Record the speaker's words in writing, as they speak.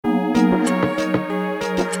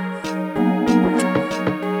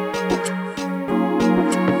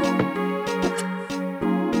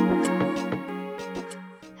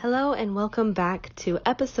welcome back to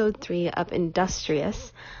episode 3 of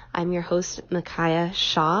Industrious. I'm your host, Micaiah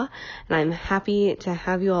Shaw, and I'm happy to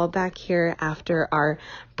have you all back here after our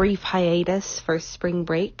brief hiatus for spring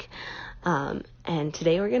break. And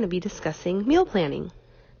today we're going to be discussing meal planning.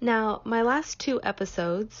 Now, my last 2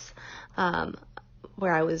 episodes,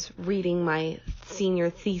 where I was reading my senior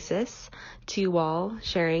thesis to you all,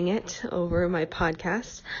 sharing it over my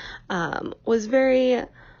podcast, was very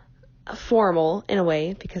formal in a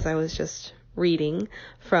way because I was just reading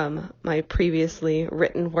from my previously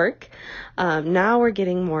written work. Now we're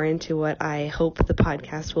getting more into what I hope the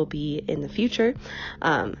podcast will be in the future.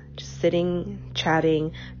 Just sitting,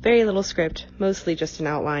 chatting, very little script, mostly just an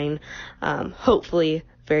outline, hopefully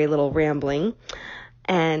very little rambling.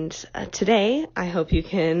 And today, I hope you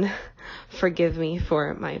can forgive me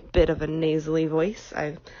for my bit of a nasally voice.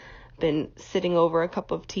 I've been sitting over a cup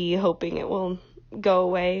of tea hoping it will go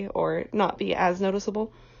away or not be as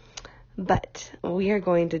noticeable. But we are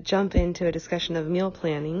going to jump into a discussion of meal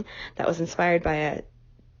planning that was inspired by a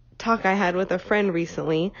talk I had with a friend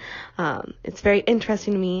recently. It's very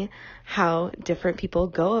interesting to me how different people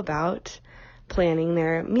go about planning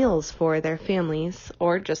their meals for their families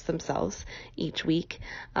or just themselves each week,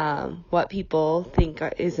 what people think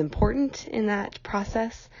is important in that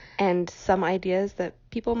process, and some ideas that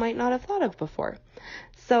people might not have thought of before.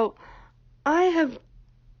 So I have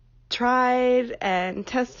tried and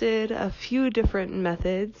tested a few different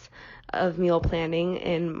methods of meal planning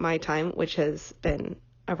in my time, which has been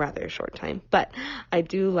a rather short time, but I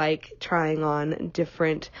do like trying on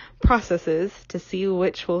different processes to see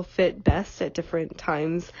which will fit best at different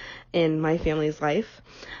times in my family's life.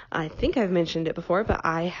 I think I've mentioned it before, but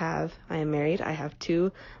I am married. I have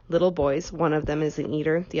 2 little boys. One of them is an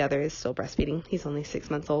eater. The other is still breastfeeding. He's only 6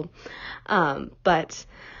 months old. But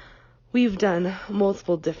we've done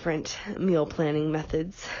multiple different meal planning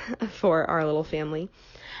methods for our little family.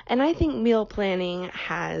 And I think meal planning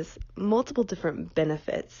has multiple different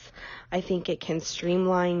benefits. I think it can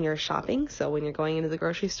streamline your shopping. So when you're going into the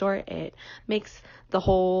grocery store, it makes the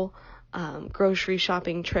whole grocery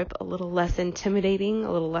shopping trip a little less intimidating,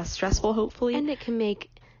 a little less stressful, hopefully. And it can make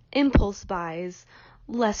impulse buys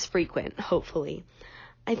less frequent, hopefully.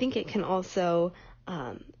 I think it can also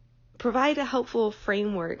provide a helpful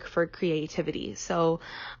framework for creativity. So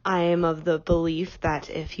I am of the belief that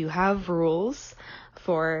if you have rules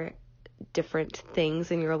for different things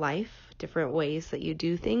in your life, different ways that you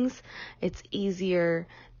do things, it's easier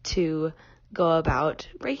to go about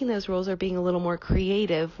breaking those rules or being a little more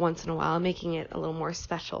creative once in a while, making it a little more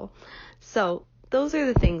special. So those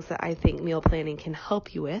are the things that I think meal planning can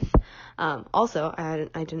help you with. Also, I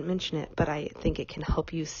didn't mention it, but I think it can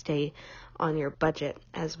help you stay on your budget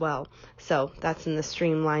as well. So that's in the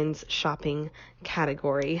streamlines shopping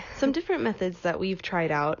category. Some different methods that we've tried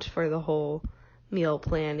out for the whole meal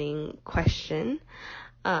planning question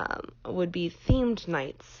would be themed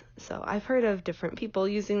nights. So I've heard of different people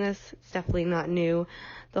using this. It's definitely not new.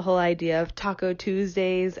 The whole idea of Taco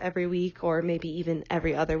Tuesdays every week, or maybe even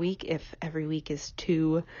every other week if every week is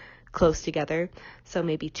too close together. So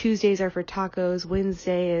maybe Tuesdays are for tacos,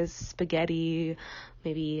 Wednesday is spaghetti,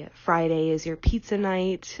 maybe Friday is your pizza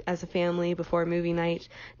night as a family before movie night,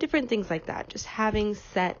 different things like that. Just having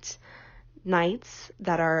set nights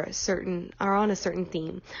that are on a certain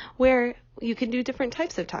theme where you can do different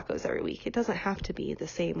types of tacos every week. It doesn't have to be the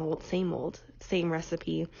same old, same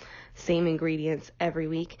recipe, same ingredients every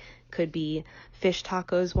week. Could be fish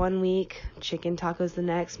tacos one week, chicken tacos the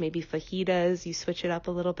next, maybe fajitas. You switch it up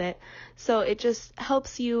a little bit. So it just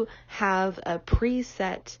helps you have a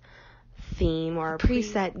preset theme or a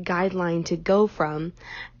preset guideline to go from,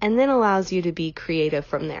 and then allows you to be creative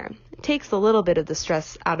from there. It takes a little bit of the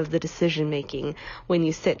stress out of the decision making when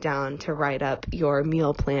you sit down to write up your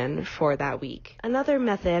meal plan for that week. Another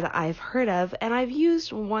method I've heard of and I've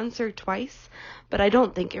used once or twice, but I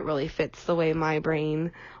don't think it really fits the way my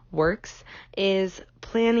brain works, is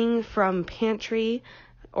planning from pantry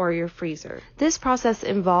or your freezer. This process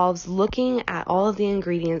involves looking at all of the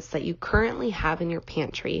ingredients that you currently have in your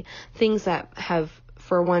pantry, things that have,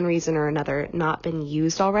 for one reason or another, not been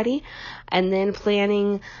used already, and then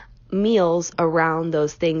planning meals around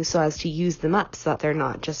those things so as to use them up so that they're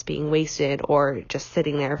not just being wasted or just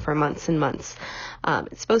sitting there for months and months.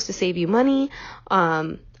 It's supposed to save you money.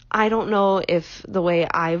 I don't know if the way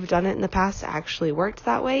I've done it in the past actually worked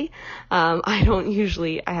that way. I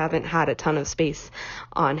haven't had a ton of space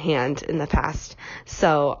on hand in the past,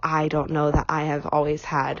 so I don't know that I have always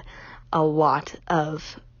had a lot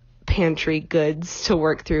of pantry goods to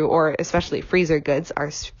work through, or especially freezer goods.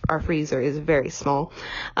 Our freezer is very small,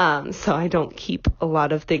 so I don't keep a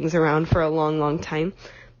lot of things around for a long time.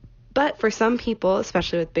 But for some people,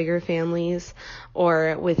 especially with bigger families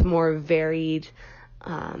or with more varied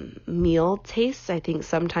meal tastes, I think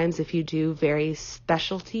sometimes if you do very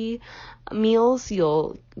specialty meals,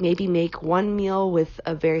 you'll maybe make one meal with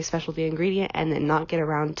a very specialty ingredient and then not get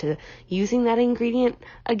around to using that ingredient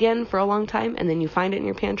again for a long time, and then you find it in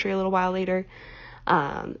your pantry a little while later.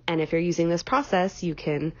 And if you're using this process, you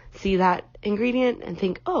can see that ingredient and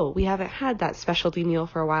think, oh, we haven't had that specialty meal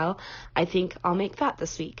for a while. I think I'll make that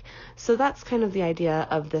this week. So that's kind of the idea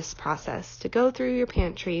of this process, to go through your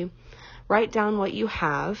pantry, write down what you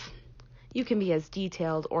have. You can be as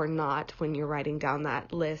detailed or not when you're writing down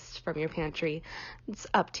that list from your pantry. It's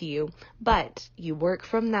up to you. But you work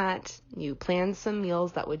from that, you plan some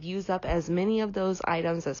meals that would use up as many of those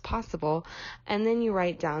items as possible, and then you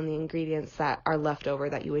write down the ingredients that are left over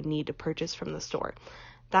that you would need to purchase from the store.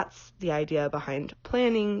 That's the idea behind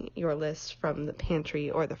planning your list from the pantry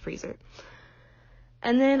or the freezer.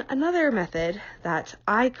 And then another method that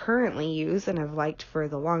I currently use and have liked for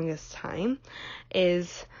the longest time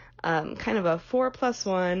is kind of a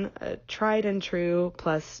 4+1, a tried and true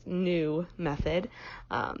plus new method.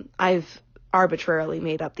 I've arbitrarily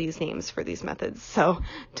made up these names for these methods, so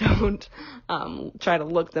don't try to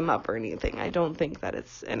look them up or anything. I don't think that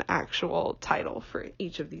it's an actual title for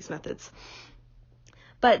each of these methods.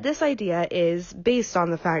 But this idea is based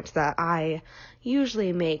on the fact that I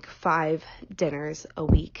usually make 5 dinners a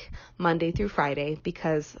week, Monday through Friday,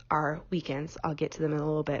 because our weekends, I'll get to them in a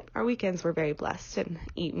little bit, our weekends we're very blessed and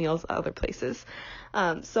eat meals at other places.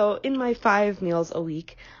 So in my 5 meals a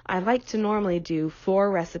week, I like to normally do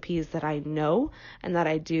 4 recipes that I know and that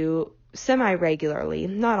I do semi-regularly,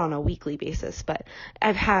 not on a weekly basis, but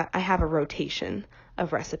I have a rotation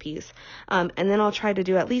of recipes. And then I'll try to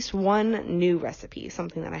do at least one new recipe,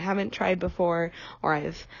 something that I haven't tried before or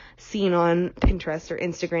I've seen on Pinterest or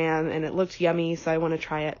Instagram and it looked yummy, so I want to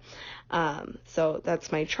try it. So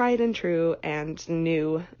that's my tried and true and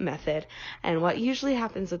new method. And what usually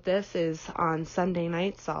happens with this is on Sunday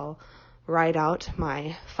nights, I'll write out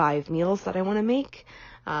my 5 meals that I want to make,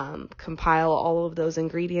 compile all of those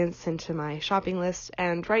ingredients into my shopping list.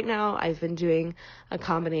 And right now I've been doing a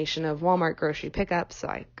combination of Walmart grocery pickup. So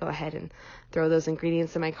I go ahead and throw those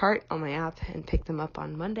ingredients in my cart on my app and pick them up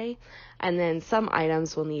on Monday. And then some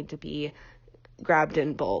items will need to be grabbed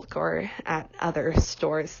in bulk or at other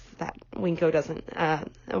stores that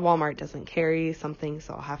Walmart doesn't carry something.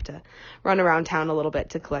 So I'll have to run around town a little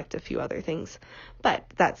bit to collect a few other things. But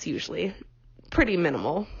that's usually pretty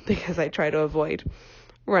minimal because I try to avoid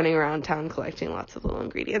running around town collecting lots of little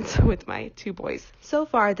ingredients with my 2 boys. So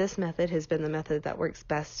far, this method has been the method that works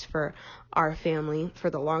best for our family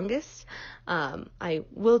for the longest. I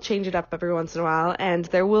will change it up every once in a while, and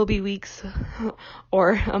there will be weeks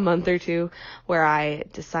or a month or 2 where I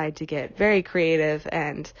decide to get very creative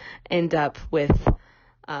and end up with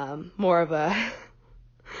more of a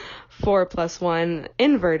 4+1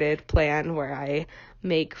 inverted plan where I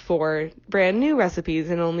make 4 brand new recipes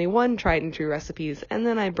and only 1 tried and true recipes, and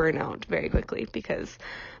then I burn out very quickly because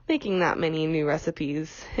making that many new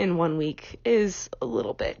recipes in 1 week is a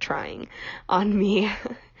little bit trying on me.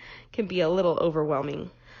 Can be a little overwhelming.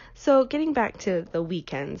 So getting back to the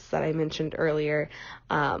weekends that I mentioned earlier,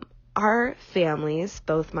 our families,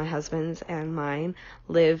 both my husband's and mine,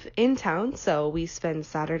 live in town, so we spend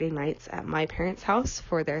Saturday nights at my parents' house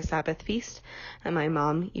for their Sabbath feast, and my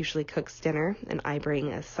mom usually cooks dinner, and I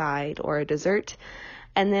bring a side or a dessert.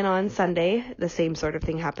 And then on Sunday, the same sort of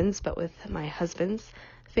thing happens, but with my husband's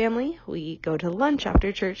family. We go to lunch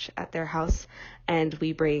after church at their house, and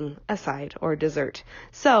we bring a side or dessert.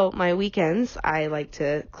 So my weekends, I like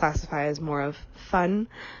to classify as more of fun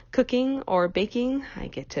cooking or baking. I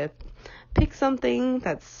get to pick something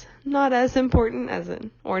that's not as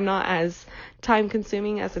important or not as time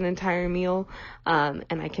consuming as an entire meal, and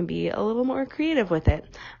I can be a little more creative with it.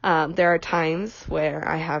 There are times where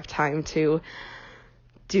I have time to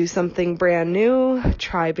do something brand new,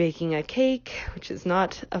 try baking a cake, which is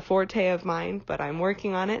not a forte of mine, but I'm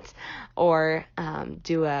working on it, or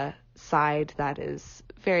do a side that is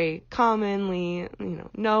very commonly,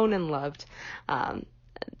 known and loved.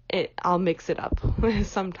 I'll mix it up.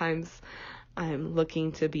 Sometimes I'm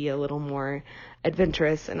looking to be a little more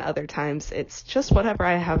adventurous, and other times it's just whatever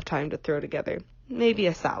I have time to throw together. Maybe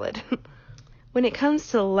a salad. When it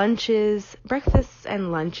comes to lunches, breakfasts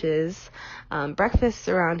and lunches, breakfasts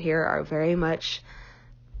around here are very much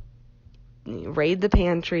raid the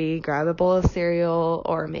pantry, grab a bowl of cereal,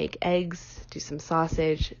 or make eggs, do some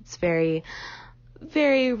sausage. It's very,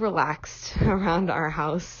 very relaxed around our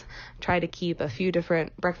house. Try to keep a few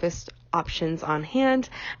different breakfast options on hand,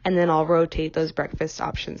 and then I'll rotate those breakfast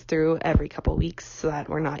options through every couple weeks so that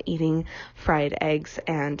we're not eating fried eggs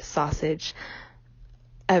and sausage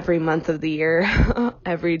every month of the year,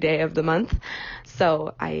 every day of the month.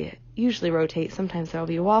 So I usually rotate. Sometimes there will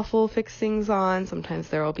be waffle fixings on, sometimes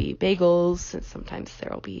there will be bagels, and sometimes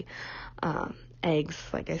there will be eggs,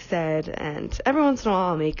 like I said, and every once in a while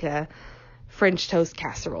I'll make a French toast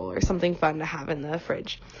casserole or something fun to have in the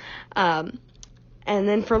fridge. And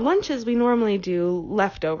then for lunches, we normally do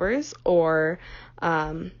leftovers or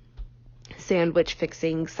sandwich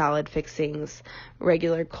fixings, salad fixings,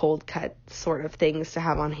 regular cold cut sort of things to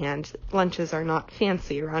have on hand. Lunches are not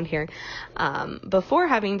fancy around here. Before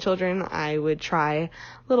having children, I would try a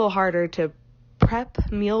little harder to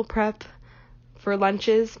meal prep for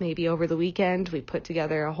lunches. Maybe over the weekend, we put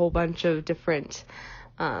together a whole bunch of different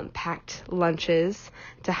packed lunches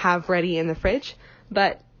to have ready in the fridge.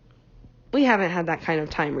 But we haven't had that kind of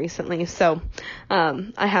time recently. So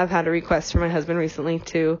I have had a request from my husband recently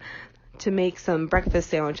to make some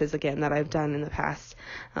breakfast sandwiches again that I've done in the past.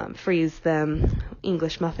 Freeze them,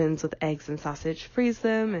 English muffins with eggs and sausage, freeze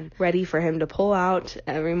them, and ready for him to pull out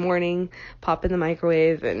every morning, pop in the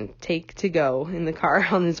microwave, and take to go in the car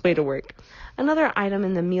on his way to work. Another item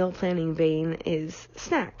in the meal planning vein is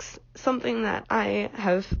snacks, something that I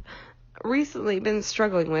have recently been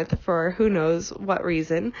struggling with for who knows what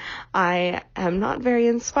reason. I am not very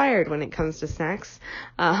inspired when it comes to snacks.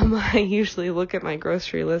 I usually look at my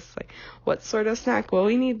grocery list like, what sort of snack will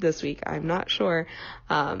we need this week? I'm not sure.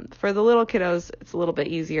 For the little kiddos, it's a little bit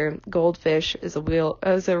easier. Goldfish is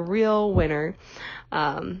a real winner.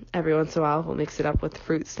 Every once in a while, we'll mix it up with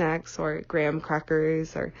fruit snacks or graham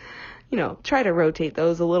crackers, or try to rotate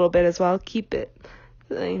those a little bit as well. Keep it.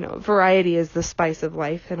 Variety is the spice of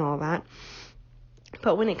life and all that.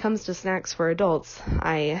 But when it comes to snacks for adults,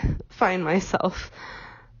 I find myself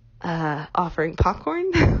offering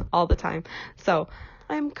popcorn all the time. So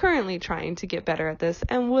I'm currently trying to get better at this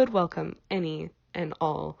and would welcome any and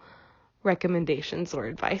all recommendations or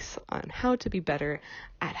advice on how to be better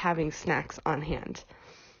at having snacks on hand.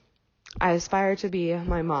 I aspire to be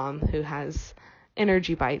my mom who has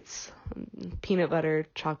energy bites, peanut butter,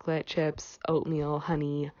 chocolate chips, oatmeal,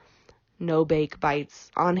 honey, no bake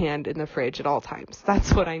bites on hand in the fridge at all times.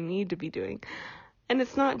 That's what I need to be doing. And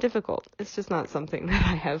it's not difficult. It's just not something that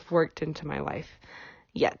I have worked into my life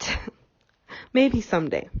yet. Maybe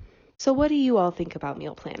someday. So what do you all think about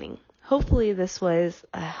meal planning? Hopefully this was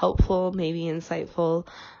a helpful, maybe insightful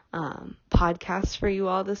podcast for you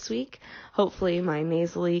all this week. Hopefully my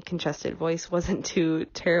nasally congested voice wasn't too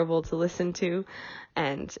terrible to listen to,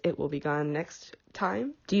 and it will be gone next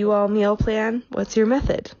time. Do you all meal plan? What's your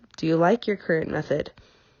method? Do you like your current method?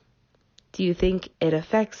 Do you think it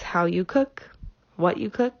affects how you cook? What you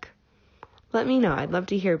cook? Let me know. I'd love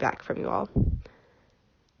to hear back from you all.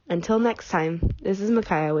 Until next time, this is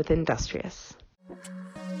Micaiah with Industrious.